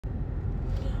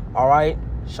All right,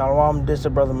 Shalom. This is the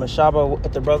brother Mashaba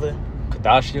with the brother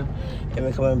Kadashia. And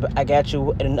we're coming back at you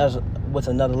with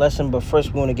another lesson. But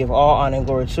first, we want to give all honor and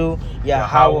glory to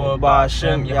Yahweh,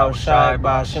 Ba'ashem, Yahushai,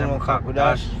 Ba'ashem,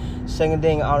 Kakadash. Second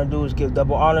thing I want to do is give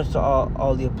double honors to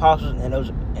all the apostles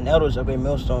and elders of Great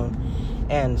Millstone,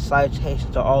 and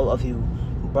salutations to all of you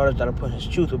brothers that are putting His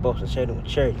truth with both sincerity and with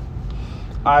charity.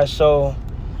 All right, so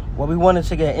what we wanted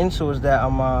to get into is that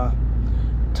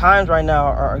times right now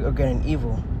are getting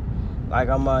evil. Like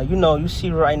you see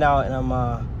right now in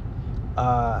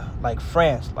like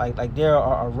France, like there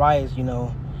are riots,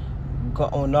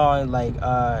 going on. Like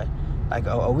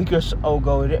a week or so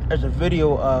ago, there's a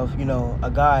video of a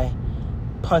guy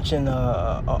punching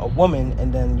a woman,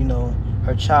 and then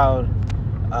her child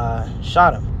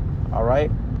shot him. All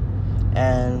right,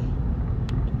 and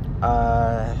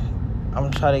I'm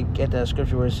gonna try to get that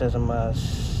scripture where it says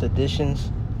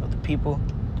seditions of the people.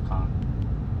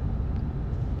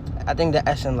 I think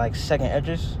that's in like 2nd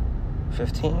Esdras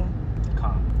 15.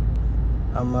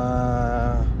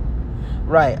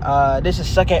 Right. This is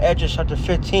 2nd Esdras chapter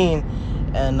 15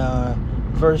 and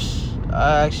verse.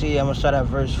 Actually, I'm gonna start at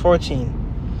verse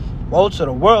 14. Woe to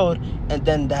the world and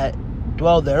them that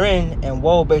dwell therein, and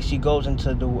woe basically goes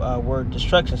into the word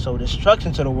destruction. So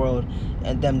destruction to the world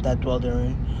and them that dwell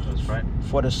therein. That's right.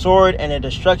 For the sword and the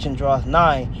destruction draweth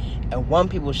nigh, and one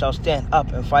people shall stand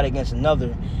up and fight against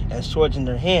another, and swords in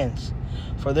their hands.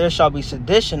 For there shall be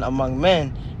sedition among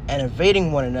men, and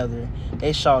invading one another.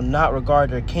 They shall not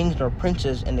regard their kings nor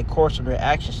princes, and the course of their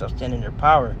actions shall stand in their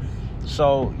power.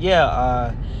 So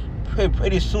yeah,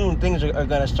 pretty soon things are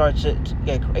gonna start to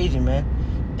get crazy, man.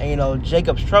 And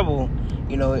Jacob's trouble,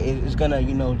 is gonna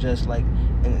just like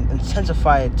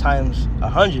intensify at times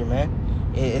 100, man.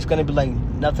 It's gonna be like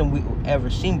nothing we've ever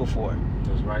seen before.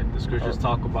 That's right. The scriptures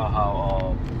talk about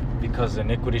how because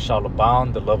iniquity shall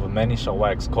abound, the love of many shall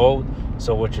wax cold.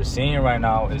 So what you're seeing right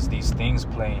now is these things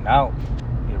playing out.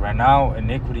 Right now,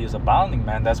 iniquity is abounding,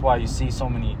 man. That's why you see so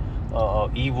many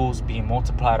evils being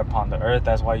multiplied upon the earth.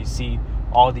 That's why you see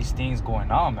all these things going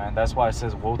on, man. That's why it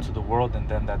says, woe to the world and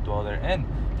them that dwell therein,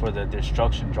 for the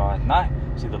destruction draweth nigh.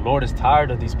 See, the Lord is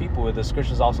tired of these people. The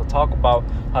scriptures also talk about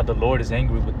how the Lord is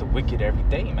angry with the wicked every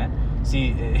day, man.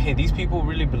 See, these people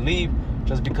really believe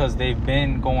just because they've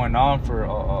been going on for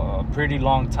a pretty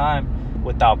long time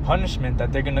without punishment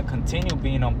that they're going to continue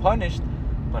being unpunished.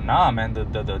 But nah, man,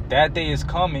 that day is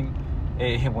coming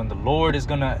when the Lord is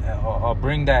going to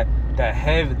bring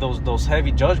those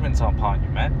heavy judgments upon you,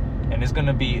 man. And it's going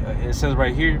to be, it says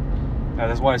right here,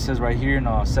 that's why it says right here in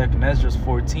 2nd Esdras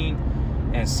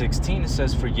 14 and 16, it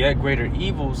says, for yet greater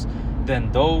evils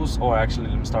than those, or actually,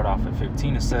 let me start off at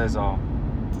 15. It says,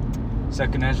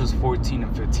 2nd Esdras 14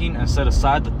 and 15, and set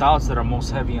aside the thoughts that are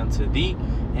most heavy unto thee,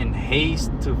 and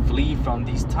haste to flee from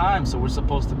these times. So we're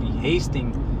supposed to be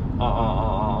hasting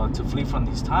to flee from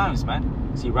these times,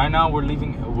 man. See, right now we're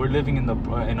living in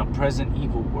a present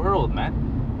evil world, man,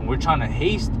 and we're trying to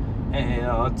haste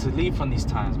to leave from these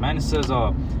times, man. It says,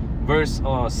 verse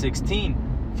 16,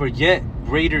 for yet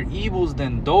greater evils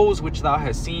than those which thou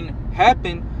hast seen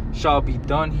happen shall be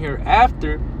done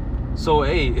hereafter. So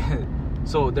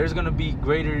so there's gonna be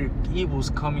greater evils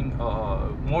coming,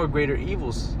 more greater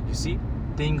evils. You see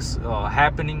things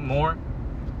happening, more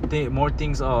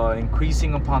things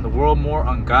increasing upon the world, more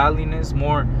ungodliness,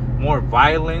 more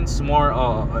violence, more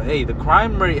the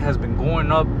crime rate has been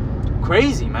going up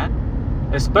crazy, man.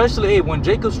 Especially when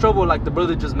Jacob's trouble, like the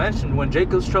brother just mentioned, when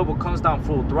Jacob's trouble comes down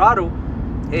full throttle,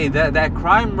 that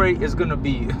crime rate is gonna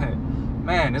be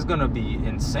man, it's gonna be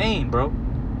insane, bro.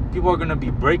 People are gonna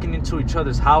be breaking into each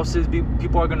other's houses.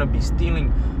 People are gonna be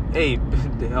stealing,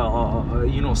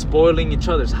 spoiling each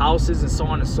other's houses and so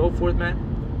on and so forth, man.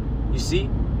 You see,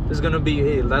 there's gonna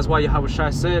be. That's why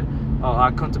Yahushua said,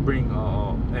 "I come to bring."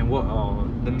 And what?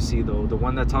 Let me see though. The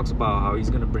one that talks about how he's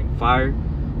gonna bring fire,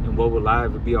 and what will I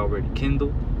ever be already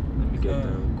kindled. Let me get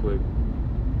that real quick.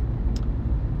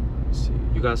 Let me see.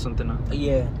 You got something on?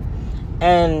 Yeah,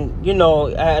 and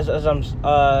as I'm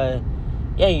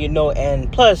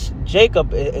and plus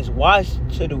Jacob is wise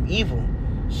to do evil.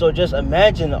 So just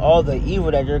imagine all the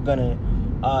evil that you're gonna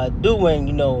do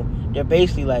when they're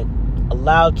basically like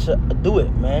allowed to do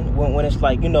it, man. When it's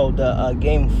like the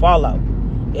game Fallout,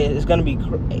 it's gonna be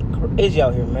crazy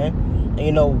out here, man.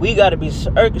 And we gotta be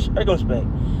circumspect.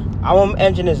 I won't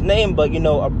mention his name, but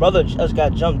a brother just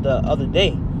got jumped the other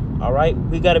day. All right,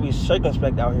 we gotta be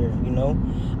circumspect out here.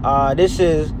 This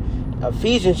is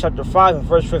Ephesians chapter 5 and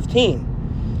verse 15.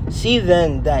 See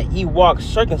then that ye walk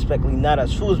circumspectly, not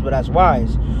as fools, but as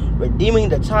wise, redeeming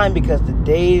the time, because the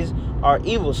days are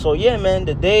evil. So yeah, man,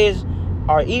 the days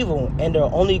are evil, and they're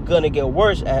only going to get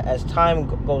worse as time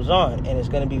goes on, and it's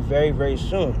going to be very, very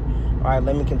soon. All right,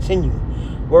 let me continue.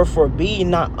 Wherefore, be ye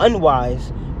not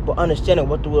unwise, but understanding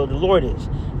what the will of the Lord is,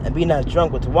 and be not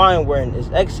drunk with wine wherein is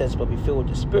excess, but be filled with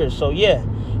the Spirit. So yeah,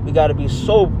 we got to be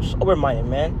sober-minded,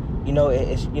 man. You know,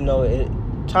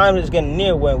 time is getting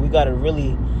near when we got to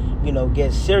really,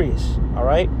 get serious. All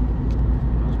right.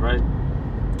 That's right.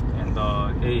 And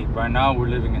hey, right now we're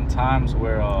living in times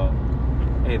where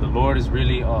hey, the Lord is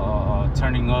really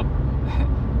turning up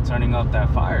that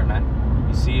fire, man.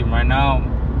 You see, right now,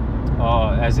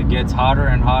 as it gets hotter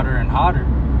and hotter and hotter,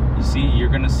 you see, you're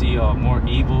gonna see more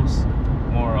evils,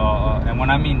 more. And when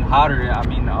I mean hotter, I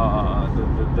mean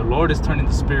the Lord is turning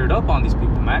the spirit up on these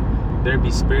people, man. There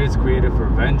be spirits created for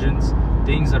vengeance,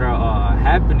 things that are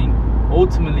happening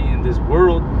ultimately in this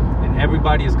world, and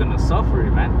everybody is gonna suffer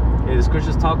it, man. Hey, the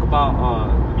scriptures talk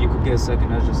about. You could get 2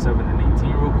 Ezra 7 and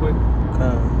 18 real quick.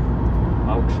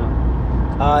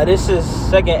 This is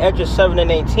 2 Ezra 7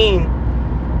 and 18.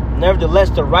 Nevertheless,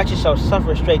 the righteous shall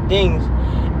suffer straight things,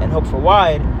 and hope for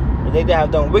wide. But they that have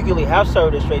done wickedly have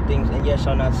suffered the straight things, and yet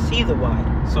shall not see the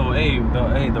wide. So,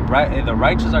 the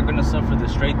righteous are going to suffer the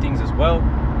straight things as well,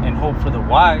 and hope for the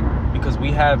wide, because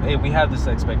we have this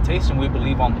expectation. We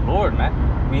believe on the Lord, man.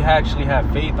 We actually have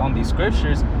faith on these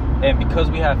scriptures, and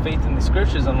because we have faith in the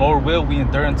scriptures, and Lord will, we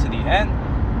endure unto the end.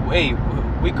 Hey,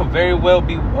 we could very well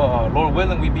be, Lord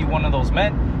willing, we be one of those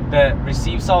men that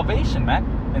receive salvation, man.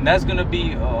 And that's going to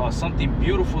be something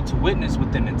beautiful to witness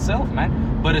within itself, man.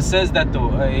 But it says that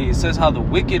it says how the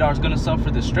wicked are going to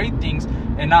suffer the straight things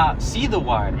and not see the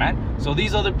wide, man. So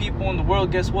these other people in the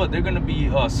world, guess what? They're going to be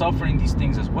suffering these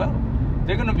things as well.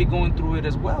 They're going to be going through it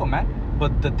as well, man.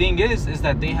 But the thing is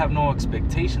that they have no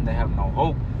expectation. They have no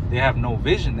hope. They have no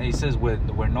vision. It says where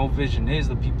no vision is,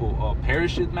 the people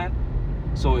perisheth, man.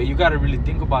 So you got to really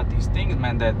think about these things,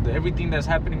 man, that everything that's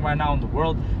happening right now in the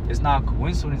world is not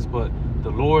coincidence, but the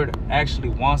Lord actually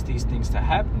wants these things to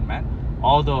happen, man.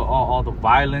 All the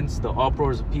violence, the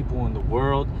uproars of people in the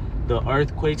world, the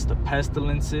earthquakes, the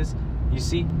pestilences, you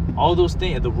see, all those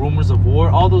things, the rumors of war,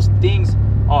 all those things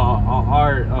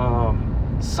are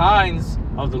signs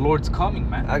of the Lord's coming,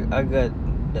 man. I got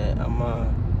that.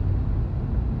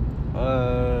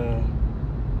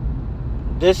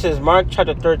 This is Mark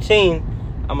chapter 13.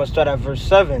 I'm going to start at verse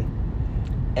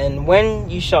 7. And when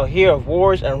ye shall hear of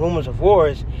wars and rumors of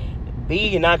wars, be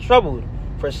ye not troubled,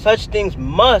 for such things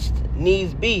must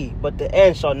needs be, but the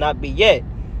end shall not be yet.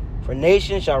 For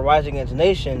nation shall rise against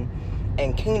nation,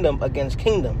 and kingdom against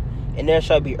kingdom. And there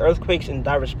shall be earthquakes in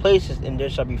divers places, and there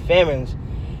shall be famines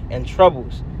and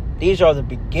troubles. These are the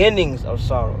beginnings of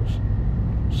sorrows.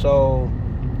 So,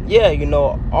 yeah,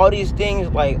 all these things,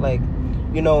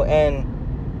 and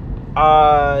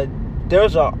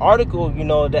there's an article,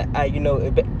 that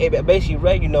it basically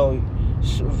read,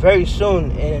 very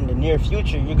soon in the near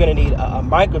future, you're gonna need a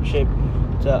microchip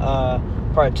to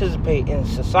participate in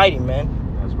society, man.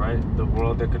 That's right. The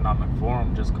World Economic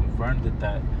Forum just confirmed it,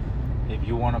 that if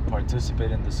you want to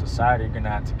participate in the society, you're gonna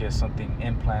have to get something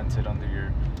implanted under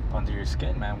your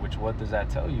skin, man. Which, what does that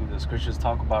tell you? The scriptures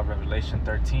talk about Revelation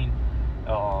 13,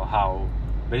 how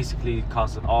basically it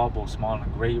causes all, both small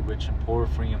and great, rich and poor,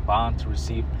 free and bond, to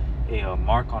receive a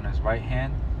mark on his right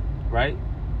hand, right?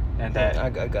 And that I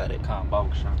got it.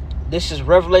 This is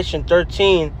Revelation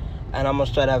 13, and I'm gonna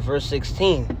start at verse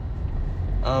 16.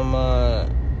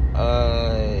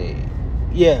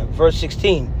 Verse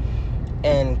 16.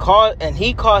 And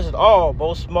he causeth all,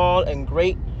 both small and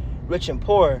great, rich and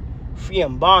poor, free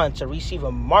and bond, to receive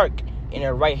a mark in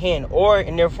their right hand or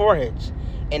in their foreheads,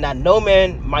 and that no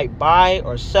man might buy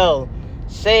or sell,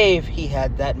 save he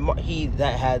that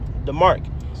had the mark.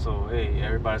 So, hey,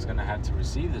 everybody's going to have to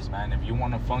receive this, man. If you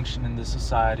want to function in this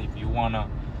society, if you want to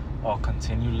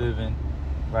continue living,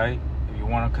 right? If you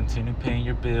want to continue paying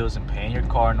your bills and paying your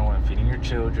car note and feeding your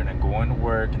children and going to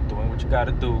work and doing what you got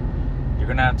to do, you're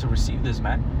going to have to receive this,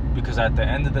 man. Because at the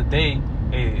end of the day,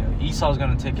 hey, Esau's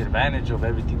going to take advantage of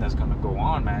everything that's going to go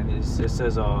on, man. It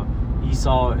says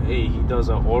Esau, hey, he does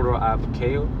an order out of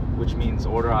chaos, which means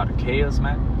order out of chaos,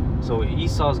 man. So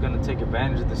Esau's going to take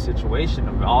advantage of the situation,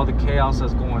 of all the chaos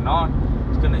that's going on.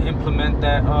 He's going to implement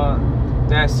that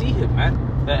CHIP, man,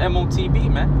 that MOTB,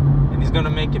 man, and he's going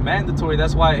to make it mandatory.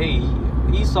 That's why, hey,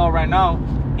 Esau right now,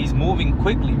 he's moving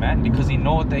quickly, man, because he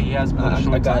knows that he has but a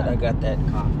short time. I got that.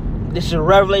 This is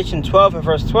Revelation 12 and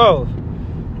verse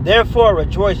 12. Therefore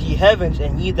rejoice, ye heavens,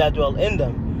 and ye that dwell in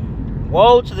them.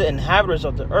 Woe to the inhabitants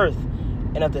of the earth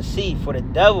and of the sea, for the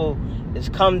devil is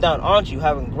come down unto you,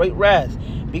 having great wrath,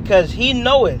 because he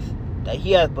knoweth that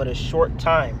he hath but a short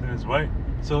time. That's right.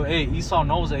 So, hey, Esau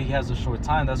knows that he has a short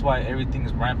time. That's why everything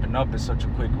is ramping up at such a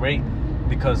quick rate.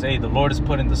 Because, hey, the Lord is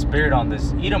putting the spirit on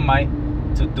this Edomite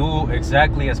to do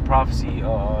exactly as prophecy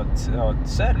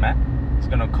said, man. He's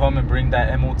going to come and bring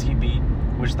that MOTB,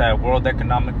 which that World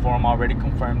Economic Forum already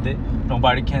confirmed it.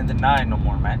 Nobody can deny it no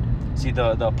more, man. See,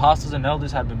 the apostles and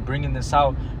elders have been bringing this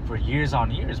out for years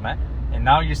on years, man. And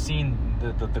now you're seeing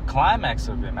the climax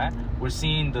of it, man. We're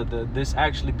seeing this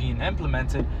actually being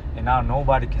implemented, and now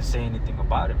nobody can say anything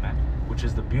about it, man. Which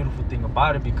is the beautiful thing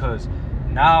about it, because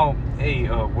now, hey,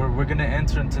 we're gonna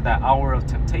enter into that hour of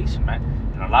temptation, man.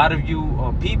 And a lot of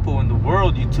you people in the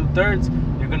world, you 2/3,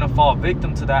 you're gonna fall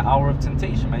victim to that hour of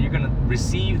temptation, man. You're gonna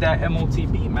receive that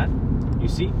MOTB, man. You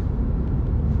see?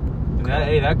 And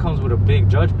that comes with a big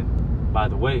judgment, by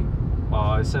the way.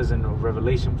 It says in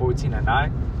Revelation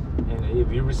 14:9. And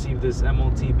if you receive this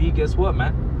MOTB, guess what,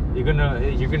 man? You're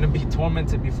gonna be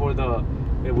tormented before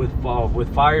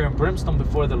with fire and brimstone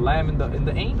before the Lamb and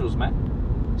the angels, man.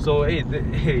 So hey,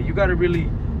 you gotta really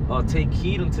take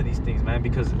heed unto these things, man,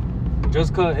 because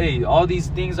just cause all these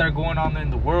things are going on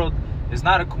in the world, it's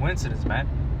not a coincidence, man.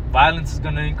 Violence is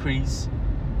gonna increase.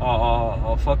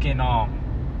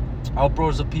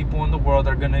 Uproars of people in the world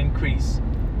are gonna increase.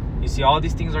 You see, all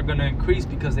these things are gonna increase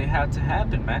because they had to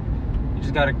happen, man. You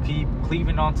just gotta keep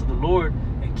cleaving onto the Lord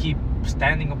and keep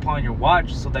standing upon your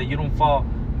watch so that you don't fall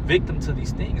victim to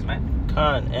these things, man.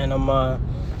 And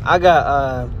I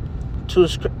got 2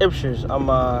 scriptures.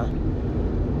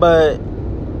 But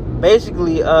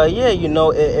basically, yeah, you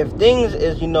know, if things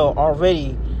is, you know,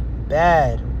 already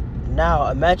bad now,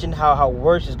 imagine how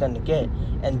worse it's gonna get.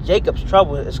 And Jacob's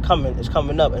trouble is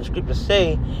coming up. And scriptures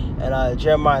say in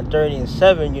Jeremiah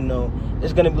 30:7, you know,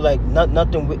 it's gonna be like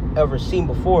nothing we ever seen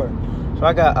before. So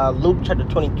I got Luke chapter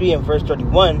 23 and verse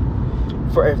 31.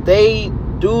 For if they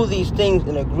do these things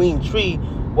in a green tree,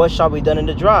 what shall be done in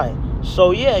the dry? So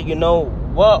yeah, you know,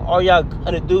 what are y'all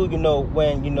gonna do, you know,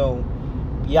 when, you know,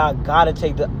 y'all gotta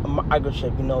take the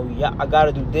microchip, you know, I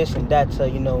gotta do this and that to,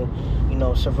 you know,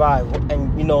 survive.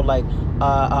 And, you know, like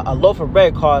a loaf of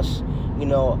bread costs, you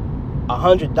know,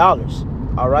 $100.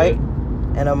 All right.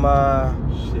 Yeah. And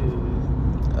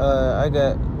I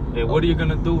got. Hey, what are you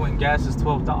gonna do when gas is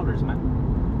 $12, man?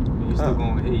 You're still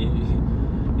going.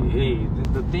 Hey,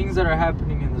 the things that are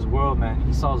happening in this world, man.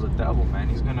 Esau's a devil, man.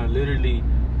 He's gonna literally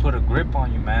put a grip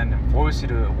on you, man, and force you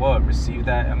to receive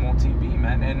that MOTB,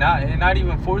 man, and not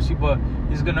even force you, but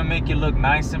he's gonna make it look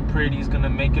nice and pretty. He's gonna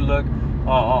make it look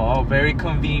very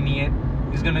convenient.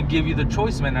 He's gonna give you the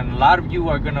choice, man, and a lot of you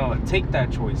are gonna take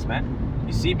that choice, man.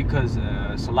 You see, because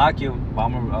Salakia,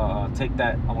 I'm gonna take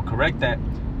that. I'm gonna correct that.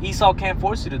 Esau can't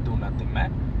force you to do nothing,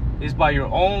 man. It's by your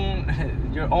own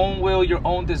will, your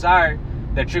own desire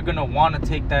that you're gonna want to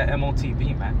take that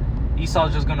MOTB, man.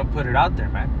 Esau's just gonna put it out there,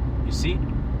 man. You see,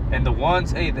 and the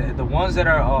ones, the ones that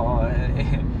are,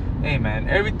 hey, man,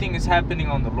 everything is happening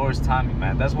on the Lord's timing,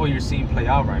 man. That's what you're seeing play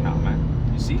out right now, man.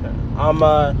 You see?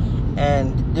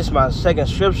 And this is my second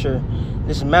scripture.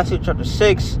 This is Matthew chapter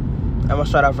 6. I'm gonna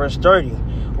start at verse 30.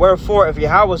 Wherefore, if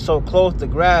Yahweh so clothe the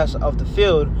grass of the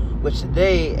field, which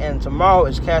today and tomorrow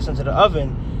is cast into the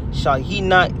oven, shall he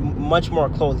not much more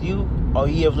clothe you, O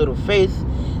ye of little faith?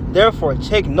 Therefore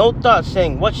take no thought,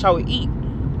 saying, what shall we eat?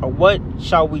 Or what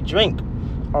shall we drink?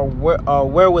 Or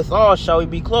wherewithal shall we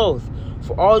be clothed?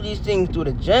 For all these things do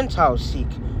the Gentiles seek.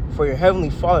 For your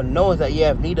heavenly Father knoweth that ye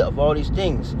have need of all these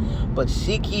things. But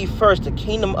seek ye first the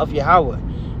kingdom of Yahweh,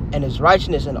 and his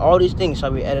righteousness, and all these things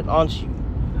shall be added unto you.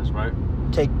 That's right.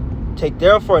 Take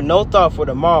therefore no thought for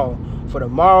tomorrow, for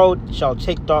tomorrow shall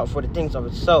take thought for the things of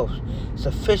itself.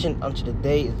 Sufficient unto the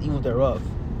day is evil thereof.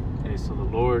 Hey, so the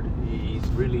Lord, he's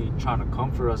really trying to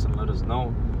comfort us and let us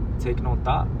know, take no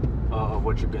thought of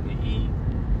what you're going to eat,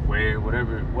 where,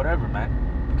 whatever, man.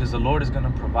 Because the Lord is going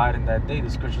to provide in that day. The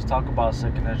scriptures talk about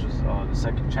 2nd Ezra, the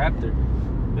 2nd chapter.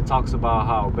 It talks about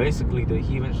how basically the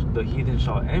heathen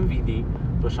shall envy thee,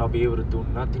 but shall be able to do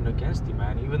nothing against thee,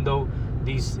 man. Even though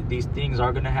these things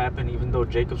are going to happen, even though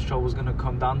Jacob's trouble is going to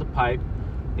come down the pipe,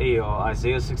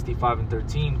 Isaiah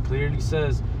 65:13 clearly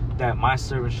says that my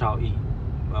servant shall eat,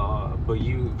 but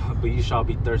you shall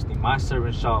be thirsty. My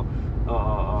servant shall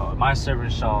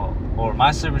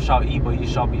eat, but you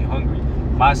shall be hungry.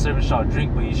 My servant shall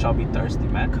drink, but you shall be thirsty,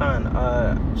 man.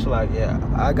 So like, yeah,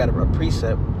 I got a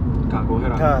precept. Go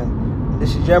ahead.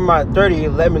 This is Jeremiah 30.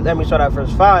 Let me start at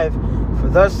verse 5. For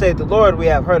thus saith the Lord, we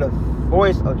have heard a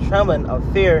voice of trembling, of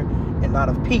fear, and not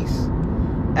of peace.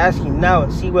 Ask him now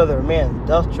and see whether a man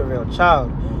doth travail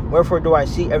child. Wherefore do I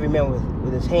see every man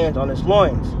with his hands on his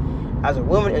loins, as a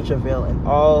woman in travail, and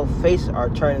all faces are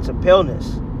turned into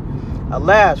paleness.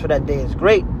 Alas, for that day is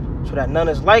great, so that none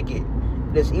is like it.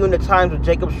 this even the times of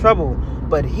Jacob's trouble,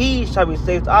 but he shall be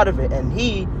saved out of it, and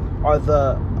he are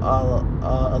the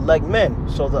elect men.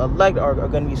 So the elect are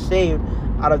going to be saved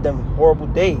out of them horrible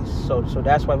days. So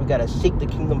that's why we got to seek the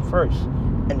kingdom first,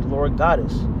 and the Lord got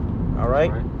us. All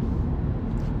right.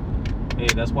 Hey,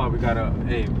 that's why we gotta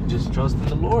just trust in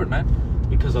the Lord, man.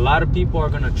 Because a lot of people are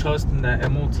gonna trust in that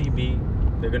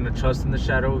MOTB. They're gonna trust in the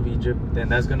shadow of Egypt. Then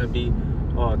that's gonna be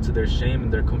to their shame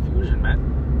and their confusion,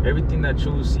 man. Everything that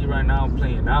you see right now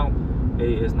playing out,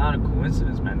 it's not a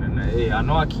coincidence, man. And I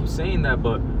know I keep saying that,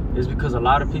 but it's because a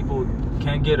lot of people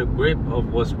can't get a grip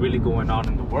of what's really going on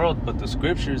in the world. But the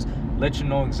scriptures let you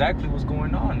know exactly what's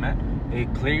going on, man.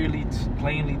 It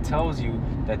plainly tells you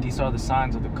that these are the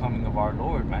signs of the coming of our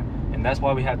Lord, man. And that's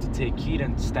why we have to take heed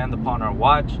and stand upon our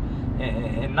watch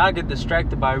and not get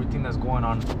distracted by everything that's going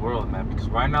on in the world, man. Because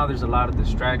right now there's a lot of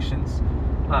distractions,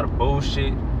 a lot of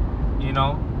bullshit, you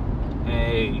know.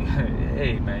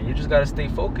 Hey, man, you just got to stay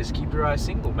focused. Keep your eyes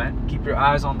single, man. Keep your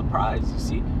eyes on the prize, you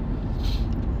see.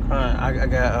 All right, I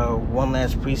got one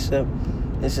last precept.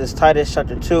 This is Titus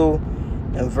chapter 2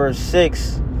 and verse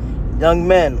 6. Young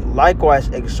men likewise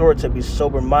exhort to be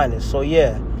sober-minded. So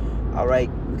yeah, all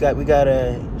right, we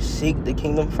gotta seek the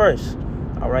kingdom first.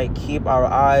 All right, keep our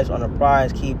eyes on the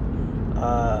prize.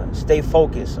 Stay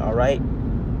focused. All right.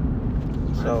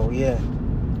 So yeah,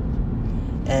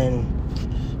 and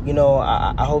you know,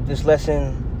 I hope this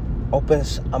lesson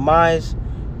opens our minds.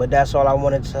 But that's all I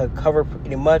wanted to cover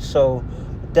pretty much. So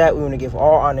with that, we want to give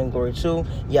all honor and glory to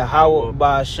Yahweh,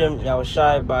 Ba'ashem,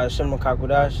 Yahushai, Ba'ashem,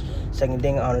 Kakudash. Second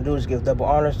thing I want to do is give double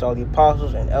honors to all the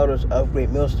apostles and elders of Great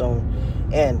Millstone,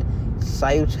 and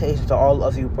salutations to all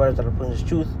of you brothers that are putting this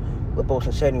truth with both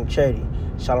sincerity and charity.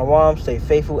 Shalom, stay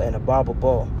faithful, and above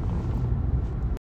all.